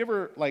 Have you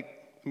ever,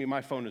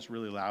 my phone is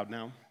really loud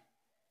now.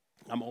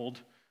 I'm old.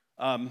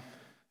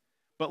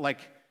 But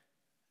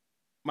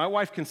my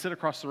wife can sit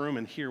across the room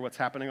and hear what's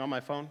happening on my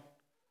phone.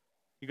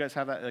 You guys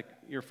have that?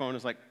 Your phone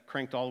is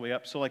cranked all the way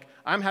up. So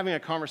I'm having a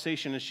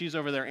conversation and she's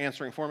over there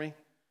answering for me.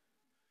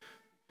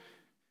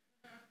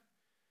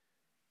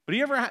 But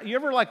you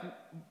ever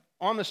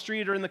on the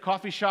street or in the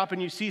coffee shop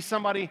and you see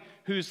somebody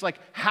who's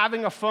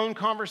having a phone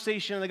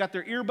conversation and they got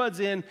their earbuds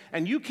in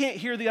and you can't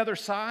hear the other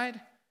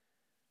side?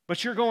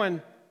 But you're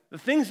going, the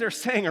things they're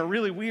saying are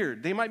really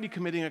weird. They might be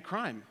committing a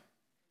crime.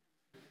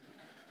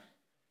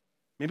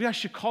 Maybe I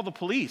should call the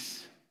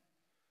police.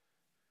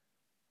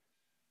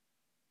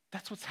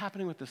 That's what's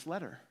happening with this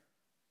letter.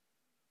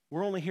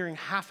 We're only hearing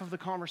half of the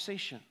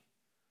conversation.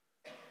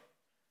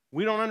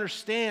 We don't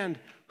understand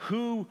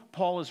who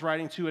Paul is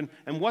writing to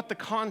and what the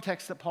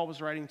context that Paul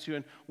was writing to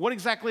and what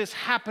exactly is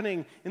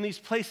happening in these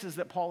places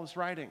that Paul is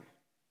writing.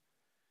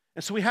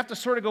 And so we have to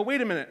sort of go,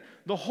 wait a minute,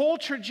 the whole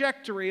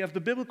trajectory of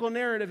the biblical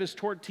narrative is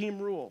toward team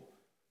rule.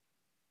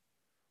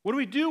 What do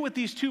we do with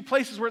these two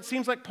places where it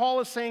seems like Paul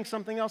is saying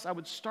something else? I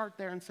would start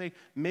there and say,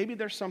 maybe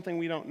there's something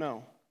we don't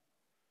know.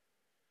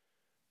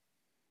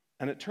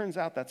 And it turns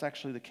out that's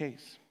actually the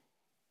case.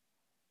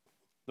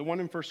 The one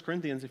in 1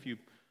 Corinthians, if you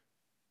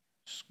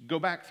go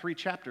back 3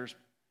 chapters,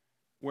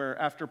 where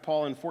after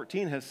Paul in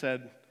 14 has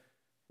said,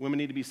 women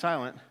need to be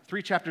silent,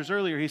 3 chapters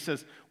earlier he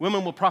says,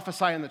 women will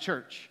prophesy in the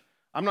church.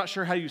 I'm not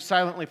sure how you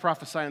silently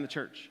prophesy in the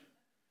church.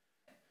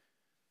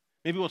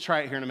 Maybe we'll try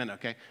it here in a minute,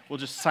 okay? We'll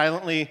just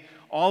silently,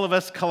 all of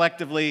us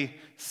collectively,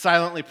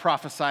 silently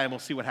prophesy and we'll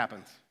see what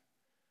happens.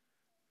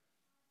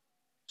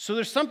 So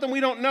there's something we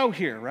don't know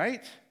here,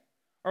 right?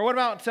 Or what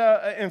about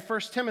in 1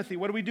 Timothy?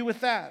 What do we do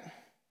with that?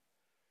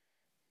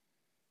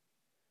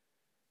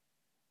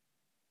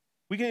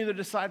 We can either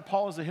decide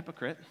Paul is a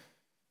hypocrite,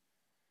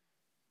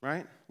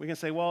 right? We can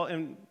say, well,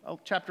 in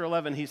chapter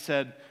 11, he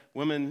said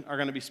women are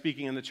going to be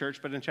speaking in the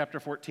church, but in chapter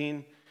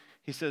 14,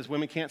 he says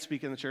women can't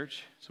speak in the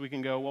church. So we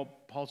can go, well,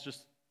 Paul's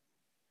just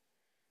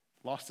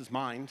lost his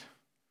mind.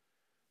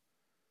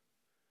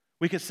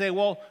 We could say,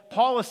 well,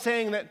 Paul is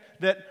saying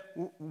that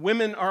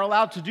women are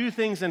allowed to do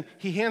things, and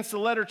he hands the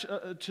letter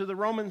to the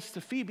Romans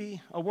to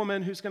Phoebe, a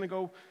woman who's going to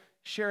go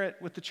share it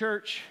with the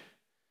church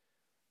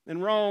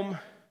in Rome.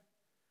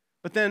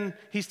 But then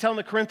he's telling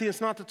the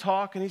Corinthians not to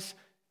talk, and he's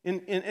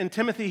in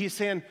Timothy, he's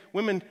saying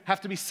women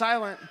have to be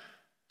silent.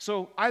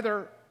 So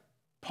either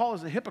Paul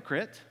is a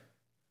hypocrite,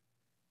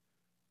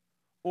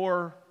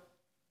 and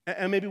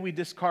maybe we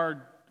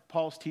discard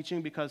Paul's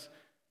teaching because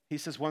he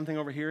says one thing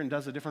over here and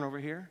does a different over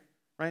here,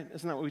 right?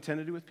 Isn't that what we tend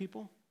to do with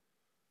people?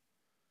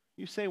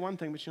 You say one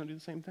thing, but you don't do the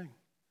same thing.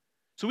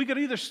 So we could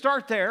either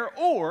start there,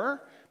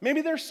 or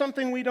maybe there's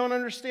something we don't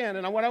understand.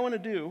 And what I want to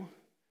do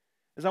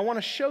is I want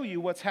to show you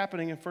what's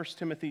happening in 1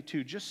 Timothy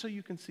 2, just so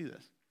you can see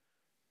this.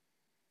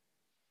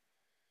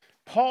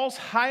 Paul's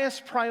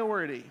highest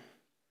priority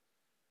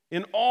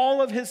in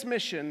all of his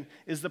mission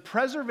is the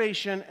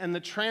preservation and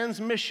the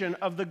transmission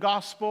of the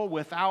gospel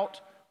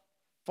without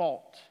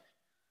fault.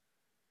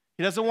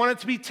 He doesn't want it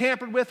to be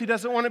tampered with. He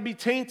doesn't want it to be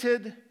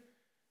tainted.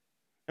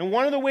 And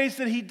one of the ways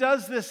that he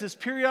does this is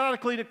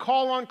periodically to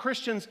call on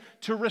Christians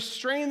to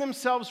restrain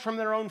themselves from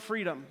their own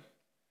freedom.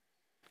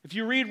 If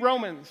you read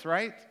Romans,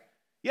 right?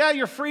 Yeah,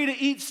 you're free to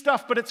eat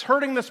stuff, but it's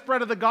hurting the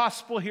spread of the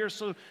gospel here,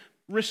 so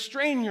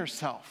restrain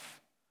yourself.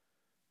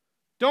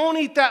 Don't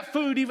eat that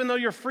food even though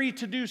you're free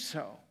to do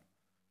so.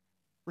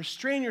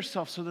 Restrain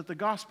yourself so that the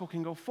gospel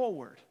can go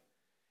forward.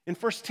 In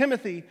 1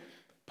 Timothy,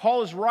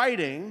 Paul is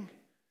writing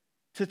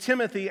to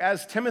Timothy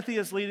as Timothy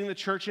is leading the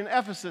church in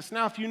Ephesus.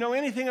 Now, if you know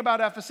anything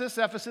about Ephesus,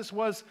 Ephesus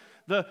was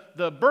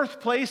the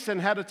birthplace and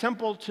had a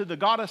temple to the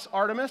goddess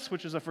Artemis,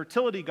 which is a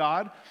fertility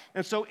god.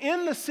 And so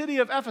in the city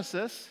of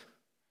Ephesus,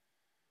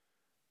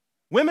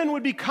 women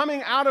would be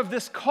coming out of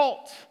this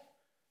cult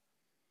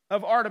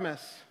of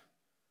Artemis.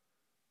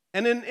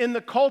 And in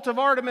the cult of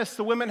Artemis,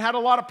 the women had a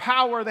lot of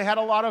power, they had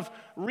a lot of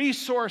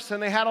resource,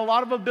 and they had a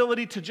lot of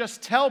ability to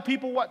just tell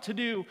people what to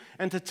do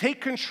and to take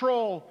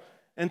control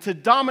and to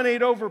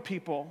dominate over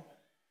people.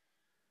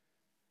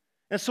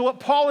 And so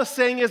what Paul is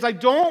saying is, I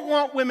don't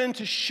want women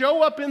to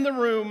show up in the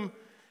room,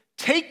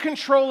 take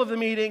control of the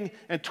meeting,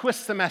 and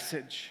twist the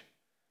message.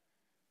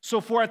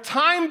 So for a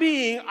time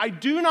being, I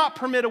do not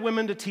permit a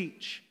woman to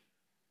teach.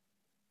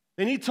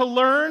 They need to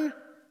learn,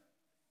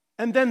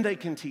 and then they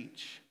can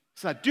teach.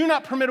 So I do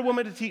not permit a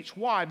woman to teach.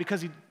 Why?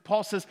 Because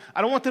Paul says,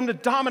 I don't want them to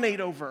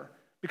dominate over,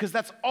 because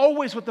that's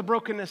always what the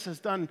brokenness has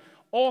done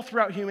all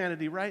throughout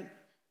humanity, right?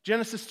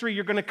 Genesis 3,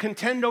 you're going to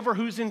contend over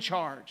who's in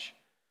charge.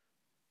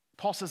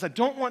 Paul says, I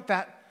don't want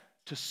that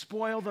to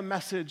spoil the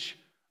message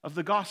of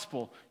the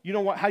gospel. You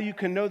know what? How you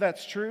can know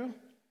that's true?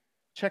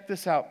 Check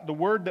this out. The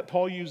word that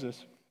Paul uses.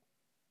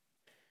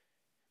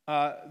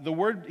 The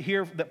word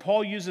here that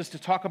Paul uses to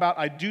talk about,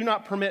 I do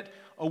not permit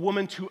a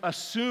woman to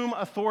assume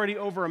authority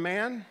over a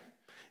man,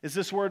 is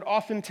this word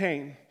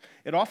ophantein.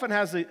 It often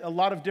has a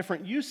lot of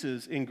different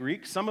uses in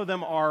Greek. Some of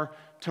them are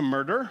to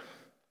murder,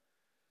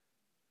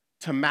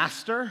 to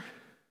master,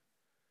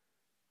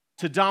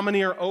 to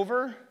domineer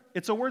over.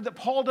 It's a word that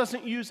Paul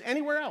doesn't use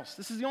anywhere else.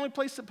 This is the only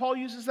place that Paul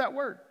uses that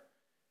word.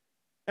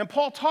 And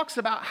Paul talks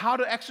about how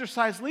to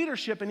exercise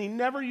leadership, and he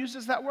never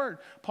uses that word.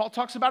 Paul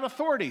talks about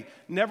authority,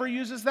 never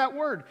uses that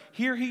word.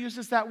 Here he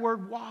uses that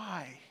word.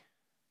 Why?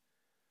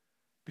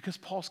 Because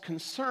Paul's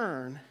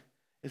concern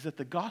is that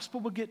the gospel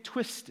will get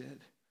twisted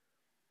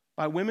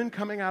by women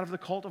coming out of the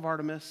cult of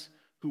Artemis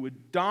who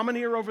would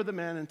domineer over the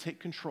men and take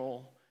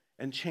control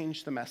and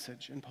change the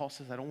message. And Paul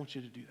says, I don't want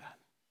you to do that.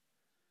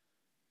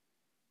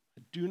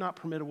 I do not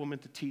permit a woman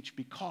to teach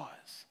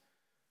because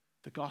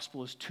the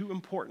gospel is too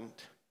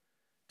important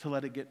to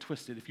let it get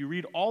twisted. If you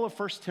read all of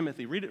 1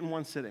 Timothy, read it in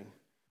one sitting.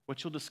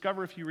 What you'll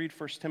discover if you read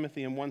 1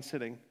 Timothy in one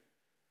sitting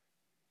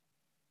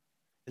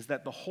is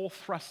that the whole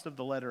thrust of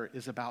the letter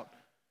is about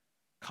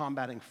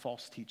combating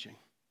false teaching.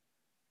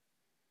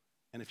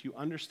 And if you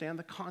understand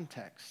the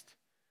context,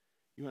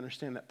 you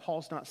understand that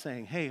Paul's not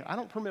saying, hey, I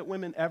don't permit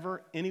women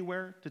ever,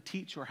 anywhere to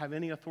teach or have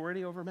any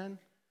authority over men.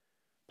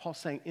 Paul's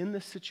saying, in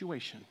this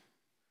situation,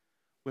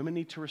 women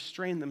need to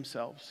restrain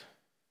themselves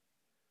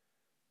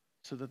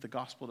so that the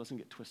gospel doesn't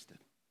get twisted.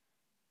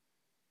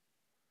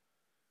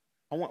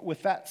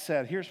 With that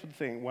said, here's the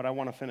thing, what I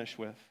want to finish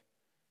with.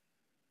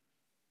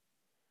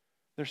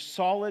 There's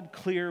solid,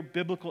 clear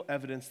biblical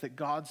evidence that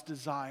God's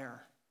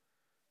desire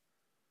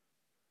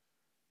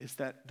is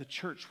that the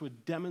church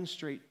would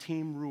demonstrate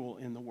team rule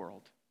in the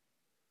world.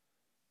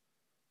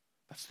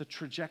 That's the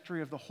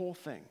trajectory of the whole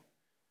thing.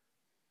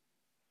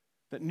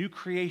 That new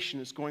creation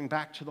is going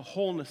back to the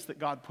wholeness that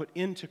God put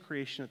into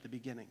creation at the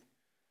beginning.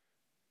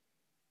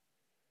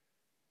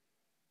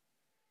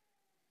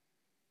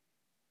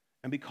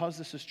 And because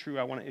this is true,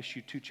 I want to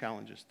issue 2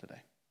 challenges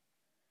today.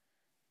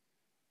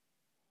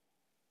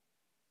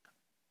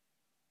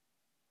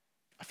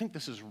 I think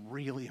this is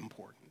really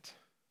important.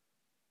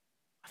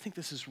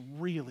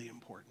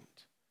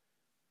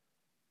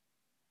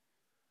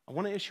 I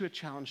want to issue a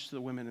challenge to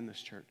the women in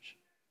this church.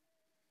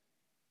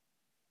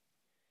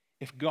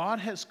 If God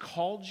has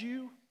called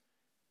you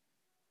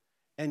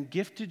and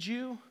gifted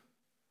you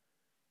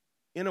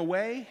in a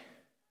way,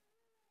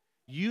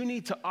 you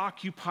need to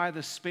occupy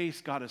the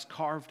space God has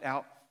carved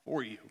out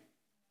for you.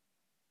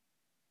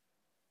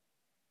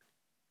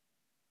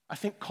 I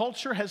think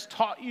culture has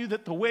taught you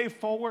that the way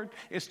forward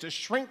is to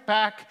shrink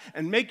back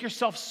and make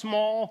yourself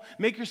small,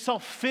 make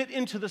yourself fit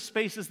into the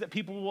spaces that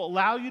people will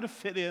allow you to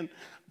fit in.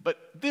 But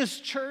this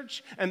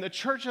church and the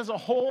church as a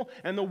whole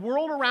and the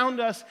world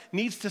around us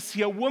needs to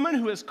see a woman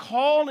who is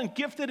called and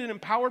gifted and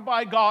empowered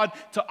by God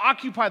to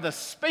occupy the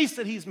space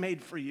that He's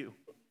made for you.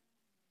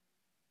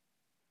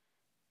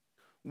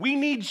 We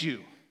need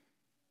you.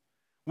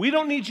 We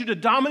don't need you to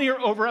domineer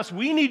over us.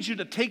 We need you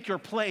to take your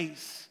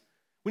place.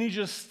 We need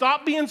you to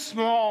stop being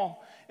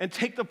small and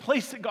take the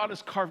place that God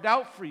has carved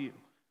out for you.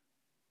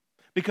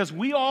 Because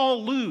we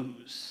all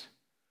lose.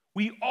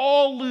 We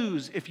all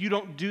lose if you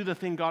don't do the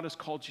thing God has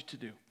called you to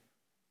do.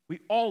 We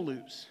all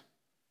lose.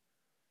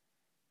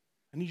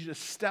 I need you to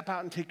step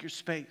out and take your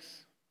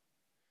space.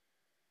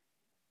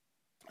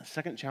 The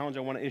second challenge I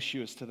want to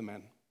issue is to the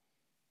men.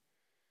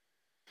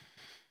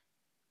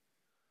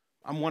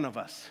 I'm one of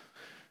us.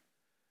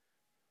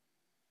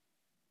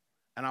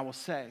 And I will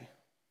say,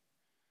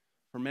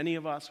 for many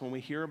of us, when we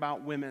hear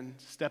about women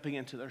stepping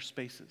into their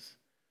spaces,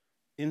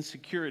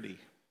 insecurity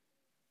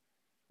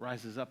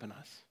rises up in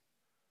us.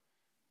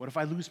 What if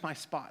I lose my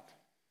spot?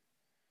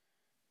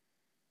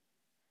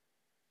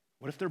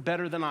 What if they're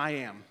better than I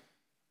am?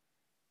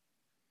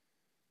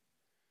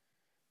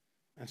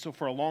 And so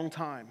for a long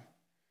time,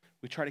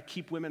 we try to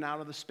keep women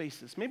out of the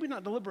spaces. Maybe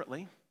not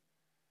deliberately,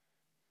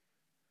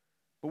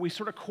 but we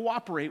sort of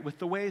cooperate with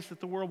the ways that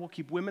the world will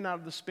keep women out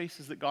of the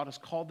spaces that God has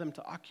called them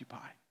to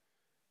occupy.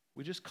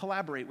 We just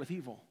collaborate with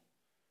evil.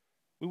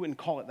 We wouldn't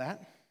call it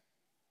that.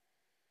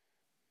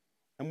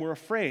 And we're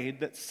afraid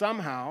that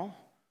somehow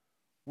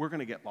we're going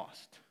to get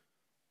lost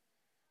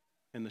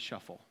in the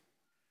shuffle.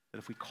 That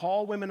if we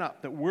call women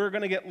up, that we're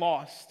going to get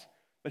lost.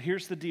 But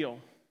here's the deal.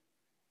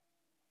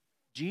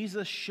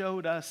 Jesus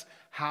showed us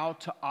how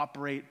to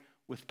operate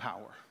with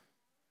power.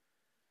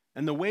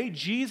 And the way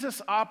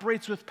Jesus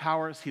operates with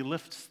power is He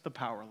lifts the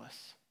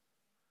powerless.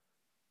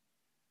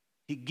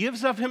 He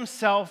gives of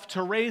Himself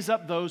to raise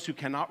up those who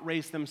cannot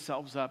raise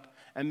themselves up.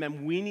 And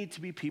then we need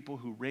to be people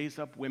who raise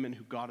up women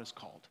who God has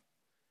called.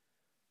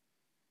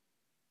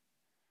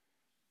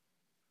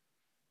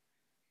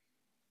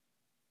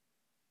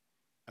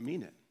 I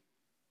mean it.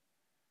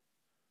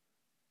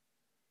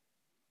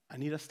 I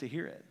need us to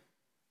hear it.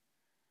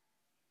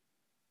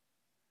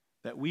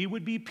 That we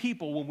would be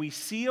people, when we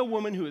see a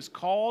woman who is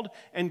called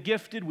and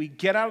gifted, we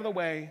get out of the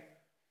way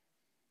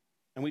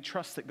and we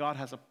trust that God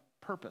has a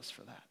purpose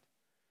for that.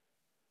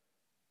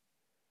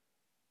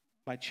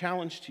 My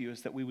challenge to you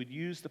is that we would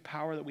use the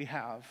power that we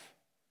have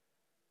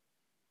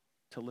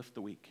to lift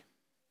the weak.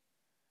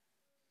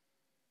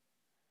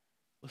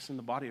 Listen,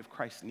 the body of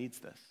Christ needs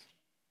this.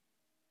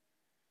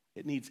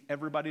 It needs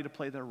everybody to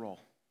play their role.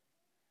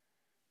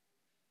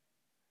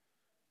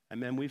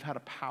 And then we've had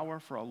a power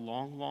for a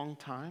long, long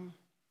time,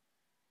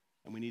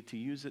 and we need to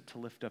use it to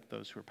lift up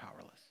those who are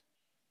powerless.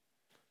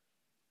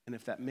 And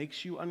if that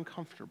makes you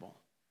uncomfortable,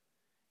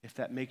 if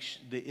that makes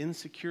the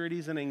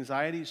insecurities and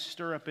anxieties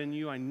stir up in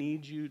you, I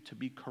need you to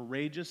be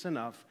courageous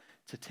enough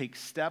to take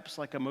steps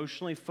like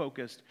Emotionally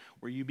Focused,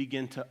 where you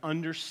begin to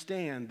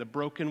understand the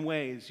broken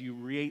ways you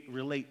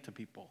relate to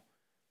people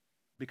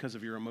because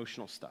of your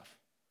emotional stuff.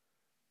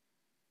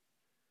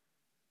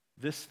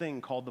 This thing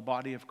called the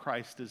body of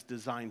Christ is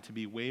designed to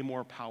be way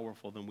more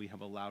powerful than we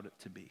have allowed it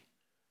to be.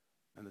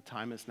 And the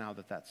time is now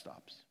that that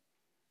stops.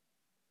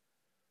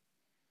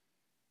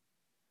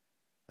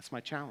 That's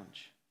my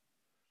challenge.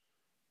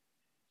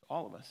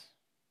 All of us.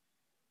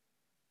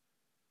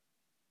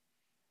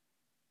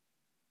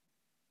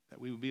 That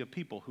we would be a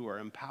people who are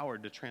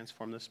empowered to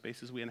transform the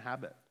spaces we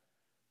inhabit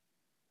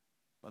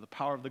by the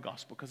power of the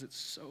gospel, because it's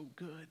so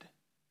good.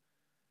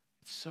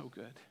 It's so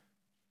good.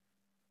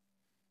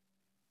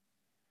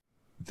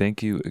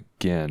 Thank you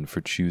again for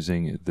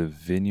choosing the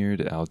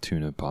Vineyard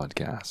Altoona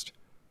podcast.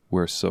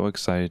 We're so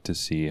excited to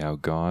see how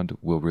God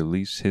will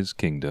release His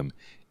kingdom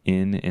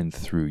in and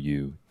through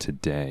you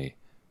today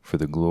for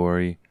the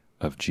glory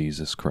of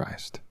Jesus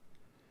Christ.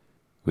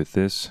 With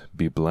this,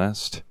 be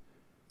blessed,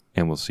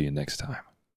 and we'll see you next time.